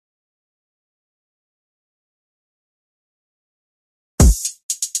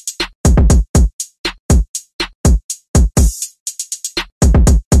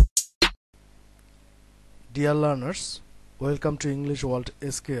Dear learners, welcome to English World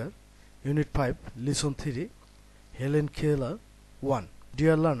SQR, Unit 5, Lesson 3, Helen Keller 1.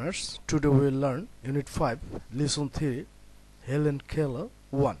 Dear learners, today we will learn Unit 5, Lesson 3, Helen Keller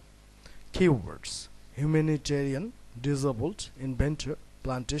 1. Keywords: humanitarian, disabled, inventor,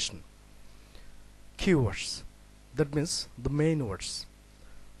 plantation. Keywords, that means the main words.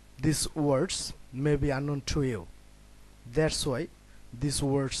 These words may be unknown to you. That's why these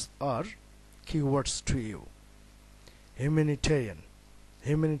words are keywords to you. Humanitarian.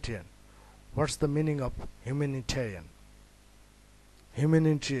 Humanitarian. What's the meaning of humanitarian?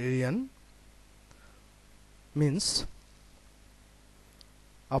 Humanitarian means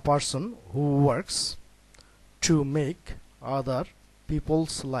a person who works to make other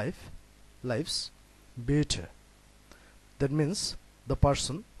people's lives better. That means the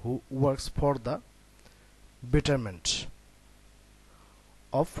person who works for the betterment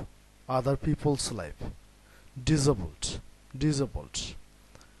of other people's life. Disabled,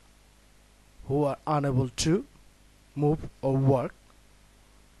 who are unable to move or work.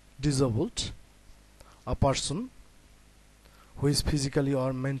 Disabled, a person who is physically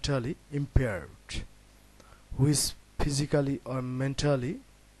or mentally impaired, who is physically or mentally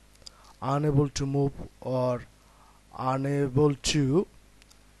unable to move or unable to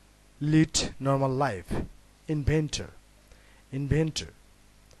lead normal life. Inventor,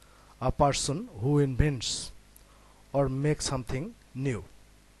 a person who invents or makes something new.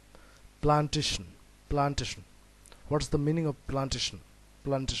 Plantation. What's the meaning of plantation?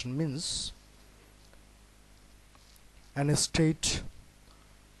 Plantation means an estate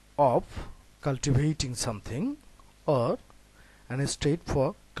of cultivating something or an estate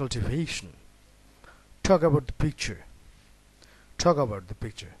for cultivation. Talk about the picture.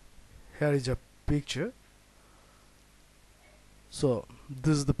 Here is a picture. So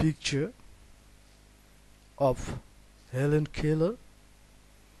this is the picture of Helen Keller.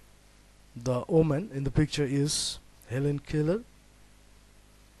 The woman in the picture is Helen Keller.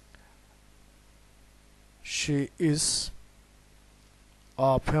 She is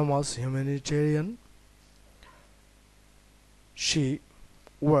a famous humanitarian. She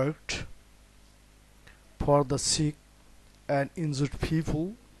worked for the sick and injured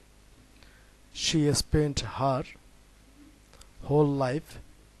people. She spent her whole life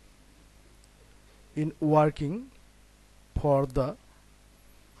in working for the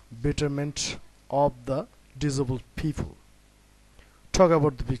betterment of the disabled people. Talk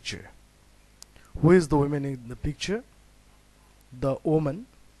about the picture. Who is the woman in the picture? The woman.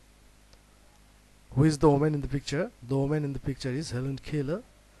 Who is the woman in the picture? The woman in the picture is Helen Keller.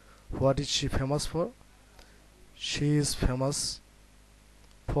 What is she famous for? She is famous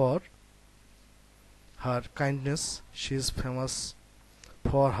for her kindness. She is famous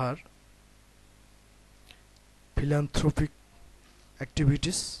for her philanthropic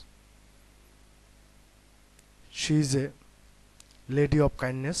activities. She is a lady of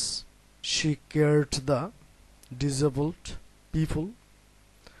kindness. She cared the disabled people.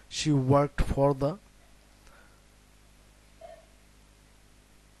 She worked for the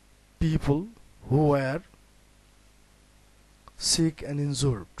people who were sick and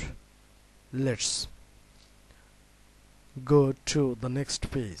injured. Let's go to the next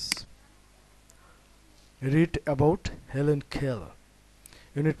page. Read about Helen Keller.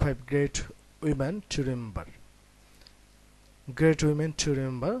 Unit 5, Great Women to Remember. Great women to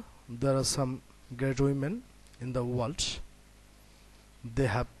remember. There are some great women in the world. They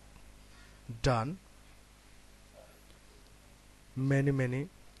have done many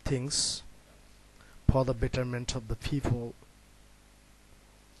things for the betterment of the people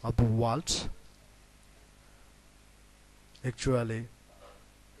of the world. Actually,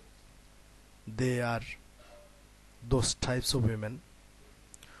 they are those types of women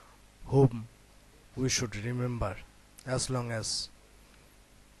whom we should remember as long as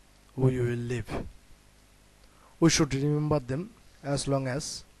we will live. We should remember them as long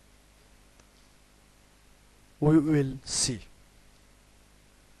as we will see.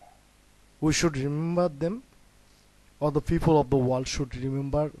 We should remember them, or the people of the world should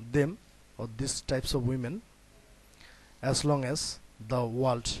remember them, or these types of women, as long as the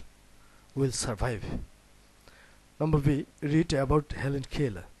world will survive. Number B, read about Helen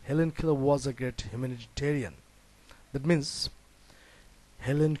Keller. Helen Keller was a great humanitarian. That means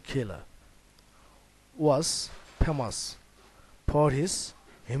Helen Keller was famous for his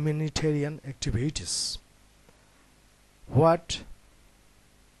humanitarian activities. What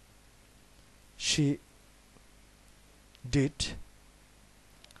she did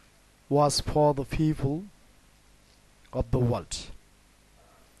was for the people of the world.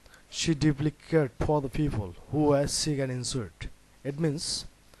 She deeply cared for the people who were sick and injured. It means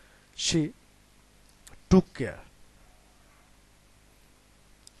she took care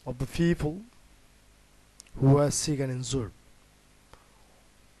of the people who were sick and injured,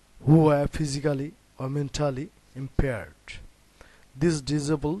 who were physically or mentally impaired. These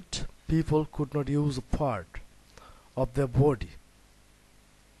disabled people could not use a part of their body.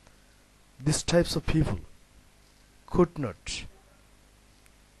 These types of people could not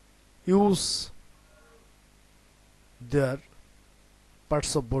use their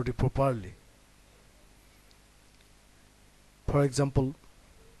parts of body properly. For example,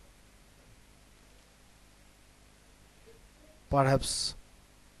 perhaps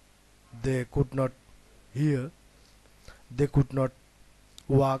they could not hear, they could not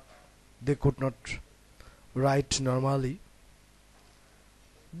walk, they could not write normally.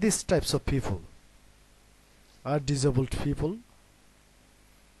 These types of people are disabled people.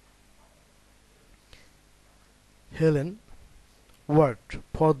 Helen worked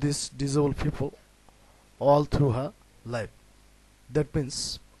for these disabled people all through her life. That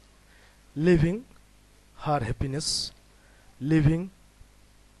means living her happiness, living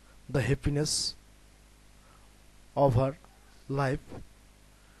the happiness of her life,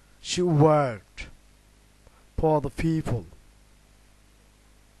 she worked for the people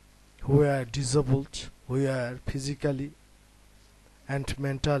who were disabled, who were physically and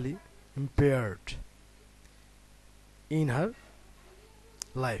mentally impaired in her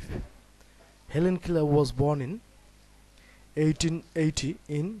life. Helen Keller was born in 1880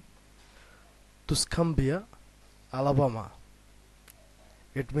 in Tuscumbia, Alabama.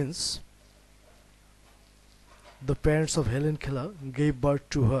 It means the parents of Helen Keller gave birth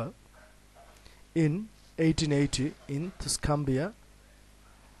to her in 1880 in Tuscumbia,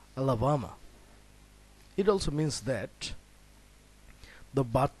 Alabama. It also means that the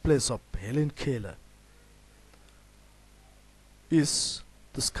birthplace of Helen Keller is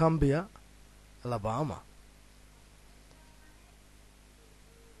Tuscumbia, Alabama,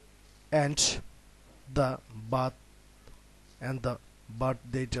 and the birth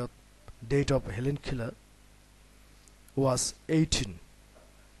date of Helen Keller was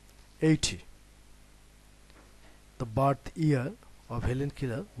 1880. The birth year of Helen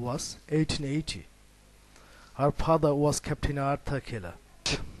Keller was 1880. Her father was Captain Arthur Keller.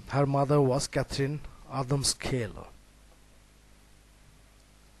 Her mother was Catherine Adams Keller.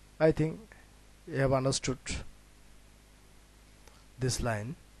 I think you have understood this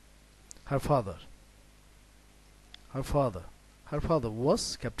line. Her father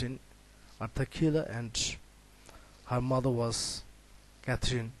was Captain Arthur Keller and her mother was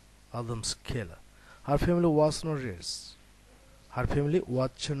Catherine Adams Keller. Her family was not rich. Her family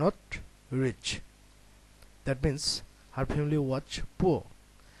was not rich. That means her family was poor,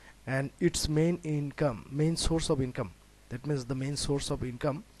 and its main source of income. That means the main source of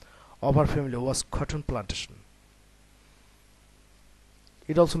income of her family was cotton plantation.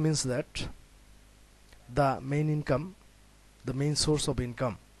 It also means that the main source of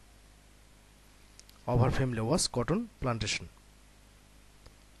income of her family was cotton plantation.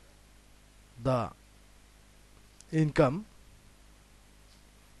 The income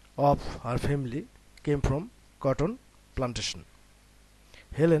of her family came from cotton plantation.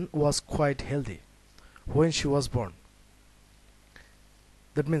 Helen was quite healthy when she was born.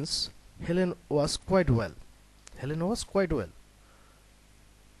 That means Helen was quite well. Helen was quite well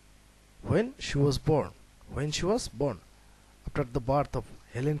when she was born. After the birth of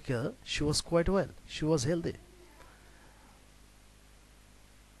Helen Keller, she was quite well. She was healthy.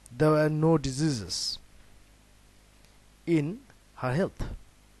 There were no diseases in her health.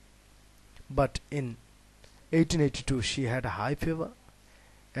 But in 1882, she had a high fever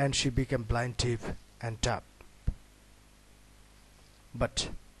and she became blind, deaf, and dumb. But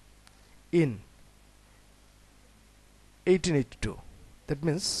in 1882, that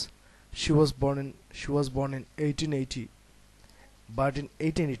means she was born in 1880, but in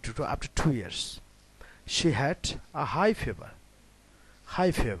 1882, after 2 years, she had a high fever,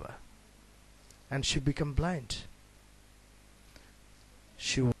 and she became blind.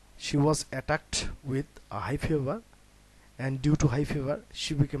 She was attacked with a high fever, and due to high fever,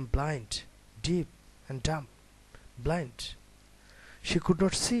 she became blind, deaf, and dumb. Blind. She could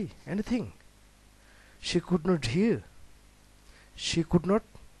not see anything. She could not hear. She could not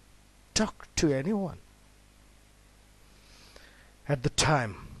talk to anyone. At the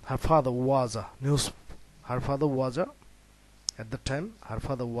time, her father was a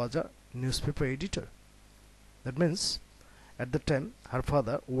newspaper editor. That means at the time her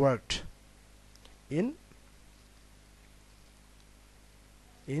father worked in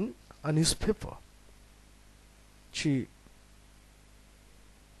a newspaper. She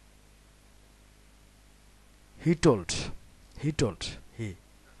he told he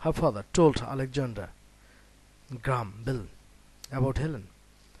her father told Alexander Graham Bell about Helen.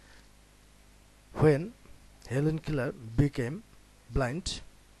 When Helen Keller became blind,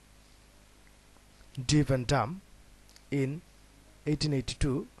 deaf and dumb in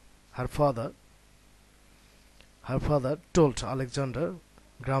 1882, her father told Alexander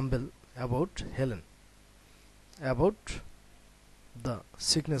Graham Bell about Helen, about the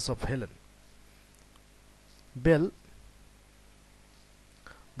sickness of Helen. Bell,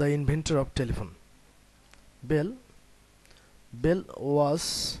 the inventor of telephone. Bell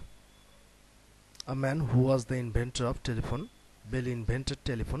was a man who was the inventor of telephone. Bell invented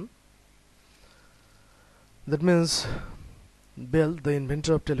telephone. That means Bell, the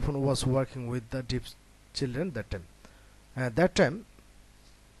inventor of telephone, was working with the deaf children that time. At that time,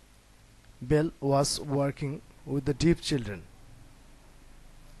 Bell was working with the deaf children.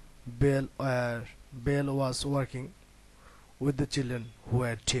 Bell was working with the children who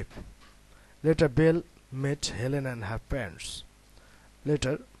were deaf. Later, Bell met Helen and her parents.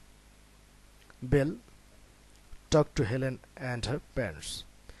 Later, Bell talked to Helen and her parents.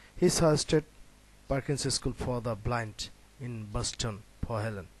 He suggested Parkins School for the Blind in Boston for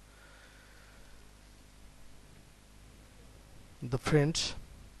Helen. The friend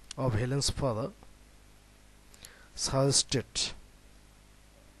of Helen's father suggested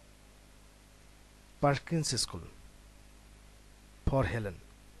Parkins School for Helen,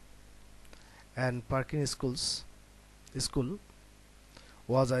 and Parkins School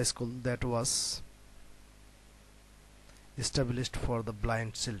was a school that was established for the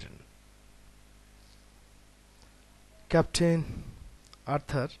blind children. Captain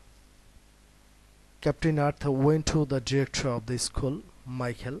Arthur went to the director of the school,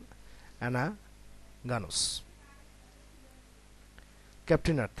 Michael Anaganos.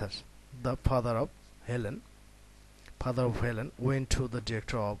 Captain Arthur, the father of Helen, went to the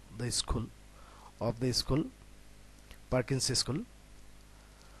director of the school, Parkins School.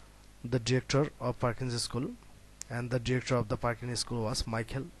 The director of Parkins School and the director of the Parkins School was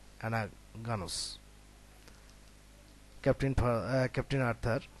Michael Anaganos. Captain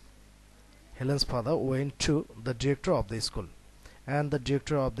Arthur, Helen's father, went to the director of the school, and the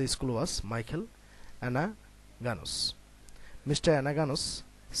director of the school was Michael Anaganos. Mr. Anaganos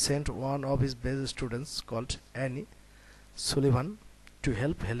sent one of his best students called Annie Sullivan to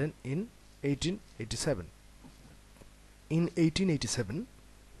help Helen in 1887. In 1887,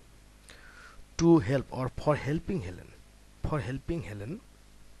 to help or for helping Helen,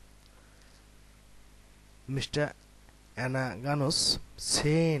 Mr. Anaganos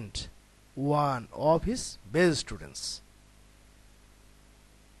sent one of his best students,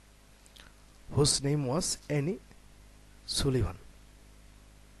 whose name was Annie Sullivan.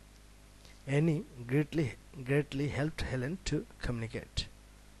 Annie greatly helped Helen to communicate.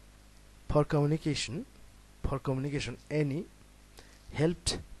 For communication, Annie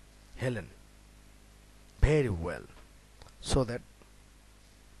helped Helen very well, so that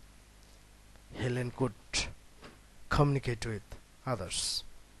Helen could communicate with others.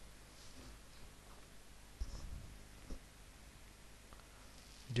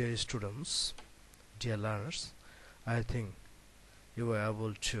 Dear students, dear learners, I think you were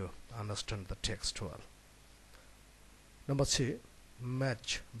able to understand the text well. Number 3,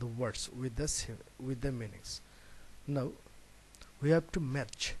 match the words with the meanings. Now we have to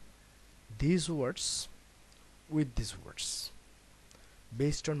match these words with these words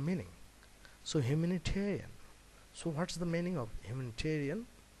based on meaning. So humanitarian. So what's the meaning of humanitarian?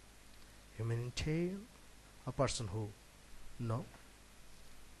 Humanitarian, a person who know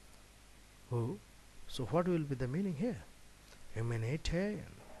who. So what will be the meaning here? Humanitarian,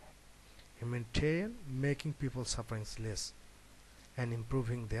 making people sufferings less and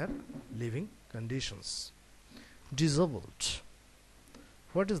improving their living conditions. Disabled.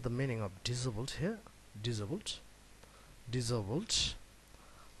 What is the meaning of disabled here? Disabled,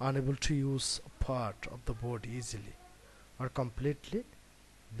 unable to use a part of the body easily or completely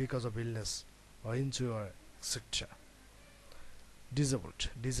because of illness or injury or etc. Disabled,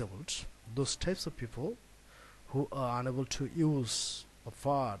 those types of people who are unable to use a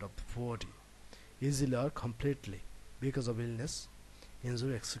part of the body easily or completely because of illness,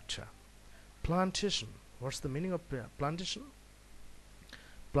 injury, etc. Plantation. What's the meaning of plantation?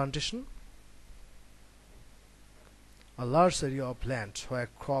 Plantation, a large area of land where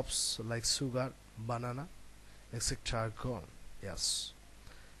crops like sugar, banana, etc. are grown. Yes.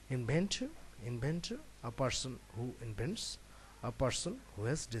 Inventor, a person who invents A person who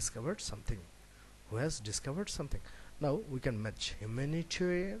has discovered something. Who has discovered something. Now we can match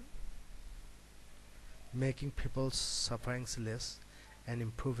humanitarian, making people's sufferings less and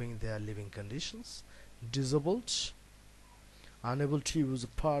improving their living conditions. Disabled, unable to use a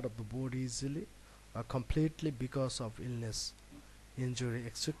part of the body easily or completely because of illness, injury,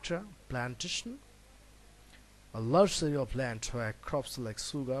 etc. Plantation, a large area of land where crops like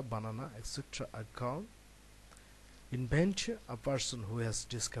sugar, banana, etc. are grown. Inventor, a person who has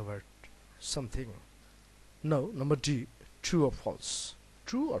discovered something. Now, number D, true or false.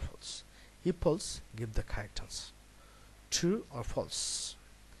 True or false? If false, give the correct answer. True or false?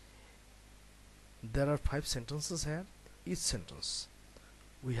 There are 5 sentences here. Each sentence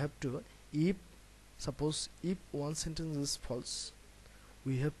we have to, if suppose if one sentence is false,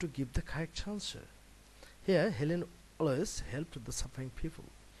 we have to give the correct answer. Here, Helen always helped the suffering people.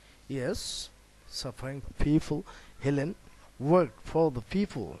 Yes, suffering people. Helen worked for the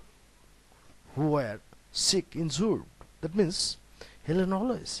people who were sick, injured. That means Helen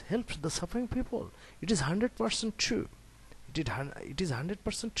always helped the suffering people. It is 100% true. It is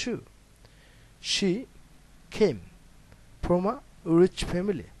 100% true. She came from a rich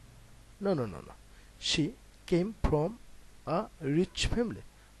family. No. She came from a rich family.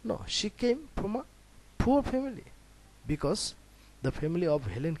 No, she came from a poor family, because the family of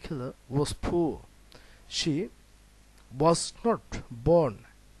Helen Keller was poor. She was not born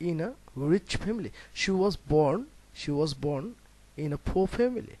in a rich family. She was born in a poor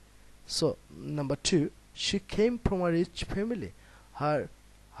family. So number 2, she came from a rich family. Her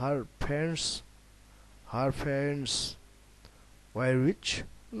parents were rich.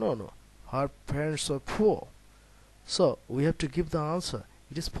 No, her parents were poor. So we have to give the answer.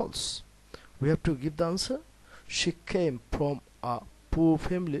 It is false. We have to give the answer. She came from a poor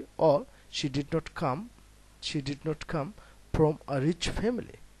family, or she did not come from a rich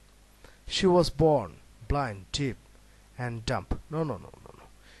family. She was born blind, deaf and dumb. No.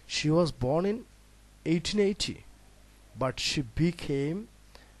 She was born in 1880, but she became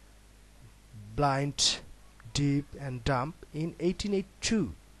blind, deaf and dumb in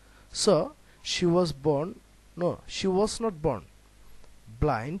 1882. So she was born, no, she was not born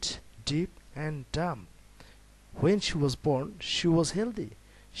blind, deaf and dumb. When she was born, she was healthy.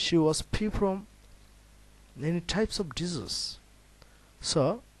 She was free from many types of disease.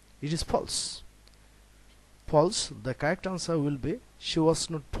 So it is false. False. The correct answer will be she was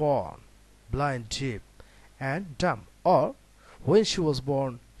not born blind, deaf and dumb, or when she was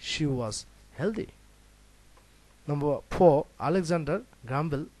born she was healthy. Number 4, Alexander Graham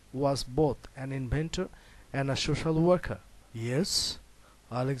Bell was both an inventor and a social worker. Yes,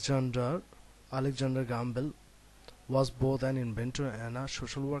 Alexander Graham Bell was both an inventor and a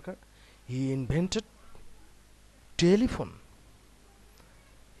social worker. He invented telephone.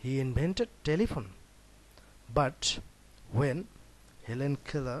 But when Helen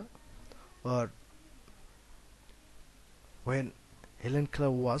Keller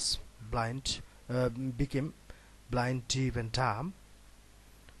was became blind, deaf and dumb,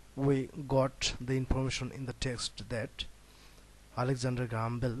 we got the information in the text that Alexander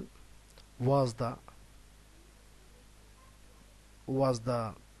Graham Bell was the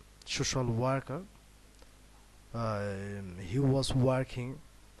social worker. He was working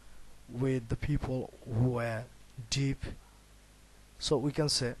with the people who were deaf. So we can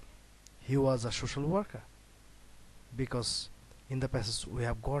say he was a social worker, because in the passage we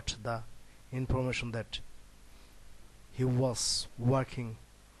have got the information that he was working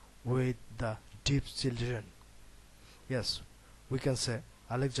with the deaf children. Yes, we can say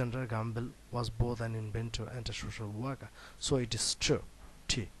Alexander Graham Bell was both an inventor and a social worker. So it is true.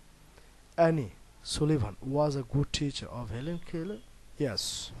 T. Annie Sullivan was a good teacher of Helen Keller.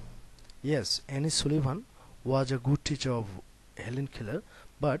 Yes, Annie Sullivan was a good teacher of Helen Keller,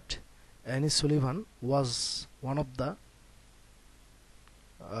 but Annie Sullivan was one of the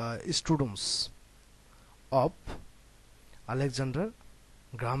students of Alexander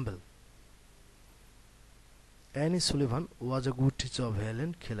Graham Bell. Annie Sullivan was a good teacher of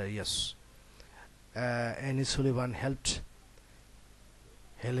Helen Keller. Yes, Annie Sullivan helped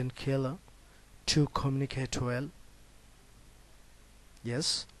Helen Keller to communicate well.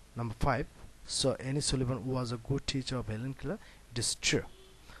 Yes, number 5. So Annie Sullivan was a good teacher of Helen Keller. It is true.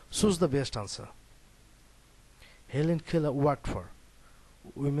 Choose the best answer. Helen Keller worked for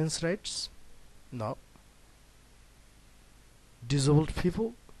women's rights? No. Disabled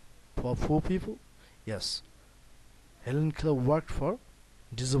people? For poor people? Yes. Helen Keller worked for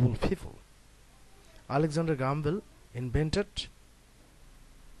disabled people. Alexander Graham Bell invented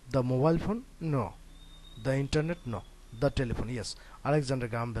the mobile phone? No. The internet? No. the telephone. Yes, Alexander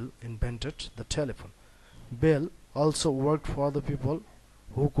Graham Bell invented the telephone. Bell also worked for the people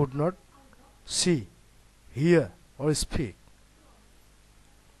who could not see, hear, or speak.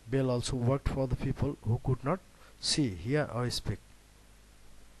 Bell also worked for the people who could not see, hear, or speak.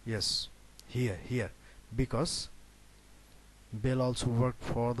 Yes, hear, because Bell also worked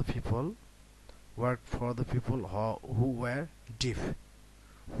for the people who were deaf.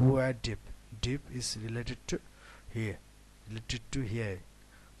 Deaf is related to hear.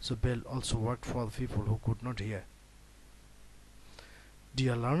 So Bell also worked for the people who could not hear.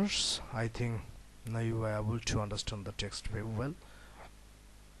 Dear learners, I think now you are able to understand the text very well.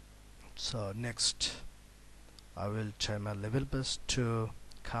 So next I will try my level best to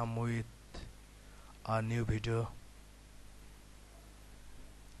come with a new video.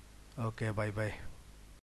 Okay, bye bye.